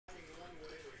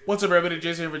What's up, everybody?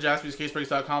 Jason here for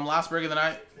JaspysCaseBreaks.com. Last break of the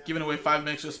night, giving away 5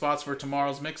 mixer spots for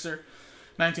tomorrow's mixer.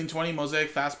 1920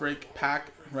 Mosaic Fast Break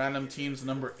Pack, random teams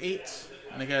number 8.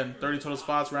 And again, 30 total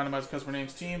spots, randomized customer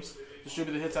names, teams.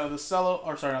 Distribute the hits out of this cello,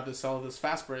 or sorry, not this cello, this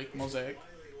Fast Break Mosaic.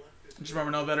 Just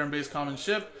remember, no veteran base common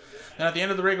ship. Then at the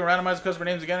end of the break, we'll randomize the customer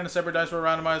names again in a separate dice roll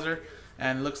randomizer.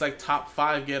 And it looks like top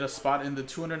 5 get a spot in the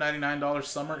 $299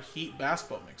 Summer Heat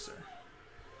Basketball Mixer.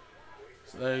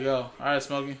 So there you go. Alright,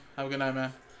 Smokey. Have a good night,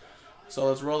 man. So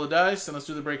let's roll the dice and let's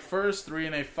do the break first. 3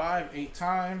 and a 5, 8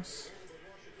 times.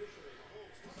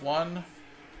 1,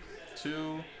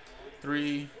 2,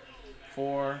 3,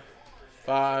 4,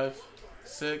 5,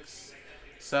 6,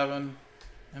 7,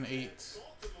 and 8.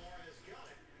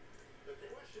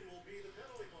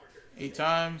 8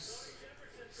 times.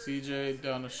 CJ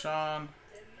down to Sean.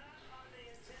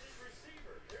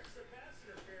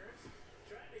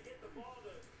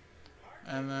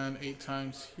 And then 8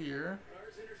 times here.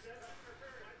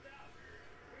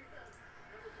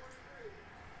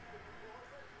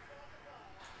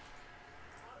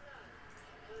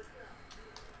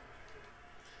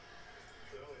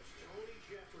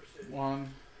 One,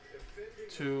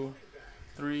 2,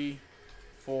 3,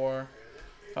 4,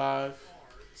 5,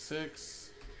 6,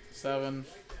 7,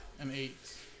 and 8.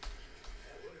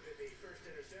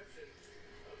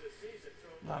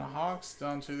 Atlanta Hawks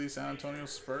down to the San Antonio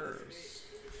Spurs.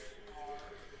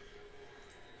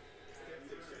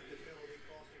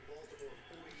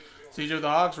 CJ with the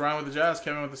Hawks, Ryan with the Jazz,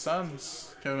 Kevin with the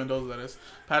Suns, Kevin Mendoza that is,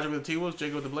 Patrick with the T-Wolves,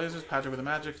 Jacob with the Blazers, Patrick with the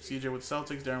Magic, CJ with the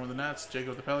Celtics, Darren with the Nets, Jacob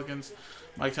with the Pelicans,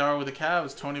 Mike Tower with the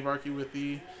Cavs, Tony Barkey with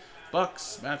the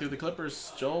Bucks, Matthew with the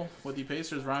Clippers, Joel with the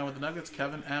Pacers, Ryan with the Nuggets,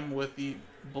 Kevin M with the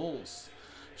Bulls,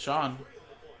 Sean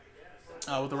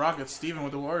with the Rockets, Steven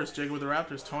with the Warriors, Jacob with the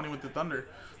Raptors, Tony with the Thunder,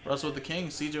 Russell with the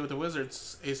Kings, CJ with the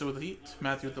Wizards, Asa with the Heat,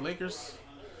 Matthew with the Lakers,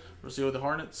 Rocio with the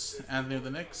Hornets, Anthony with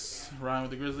the Knicks, Ryan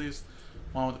with the Grizzlies,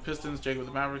 Juan with the Pistons, Jacob with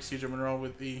the Mavericks, CJ Monroe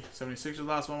with the 76ers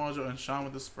last one mojo, and Sean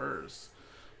with the Spurs.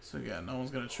 So again, no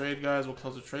one's going to trade, guys. We'll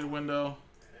close the trade window,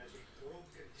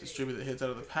 distribute the hits out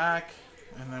of the pack,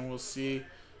 and then we'll see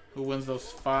who wins those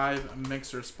 5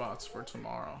 mixer spots for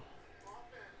tomorrow.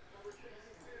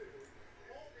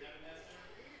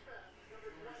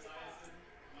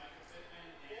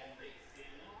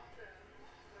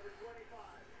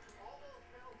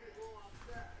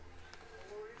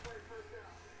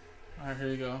 Alright, here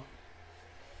you go.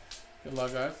 Good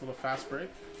luck, guys. A little fast break.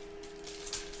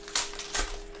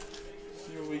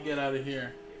 See what we get out of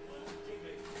here.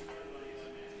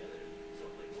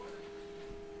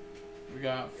 We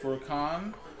got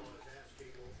Furkan,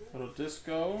 Little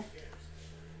Disco,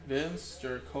 Vince,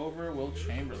 Jared Cover, Will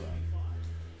Chamberlain.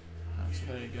 Right, so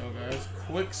there you go, guys.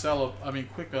 Quick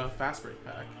fast break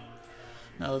pack.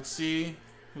 Now let's see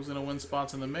who's gonna win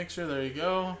spots in the mixer. There you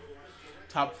go.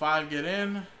 Top 5 get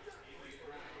in.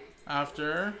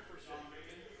 After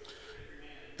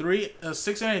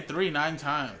 6 and 8, 3, 9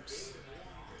 times.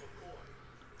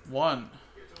 1,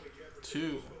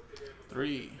 2,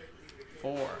 3,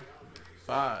 4,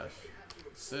 5,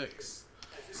 6,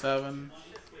 7,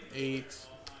 8,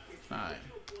 9.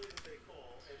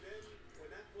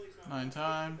 9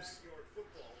 times.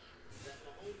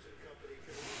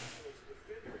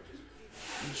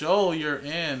 Joel, you're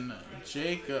in.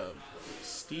 Jacob,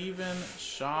 Steven,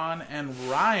 Sean, and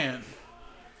Ryan.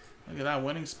 Look at that,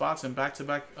 winning spots in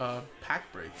back-to-back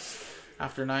pack breaks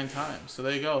after 9 times. So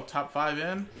there you go, top 5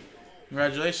 in.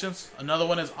 Congratulations. Another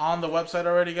one is on the website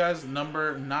already, guys,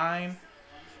 number 9.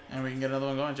 And we can get another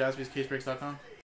one going, JaspysCaseBreaks.com.